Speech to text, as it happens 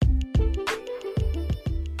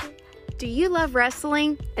Do you love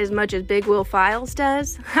wrestling as much as Big Will Files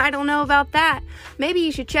does? I don't know about that. Maybe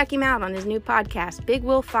you should check him out on his new podcast, Big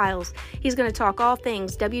Will Files. He's going to talk all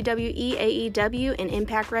things WWE, AEW, and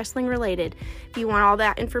Impact Wrestling related. If you want all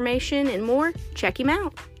that information and more, check him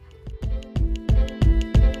out.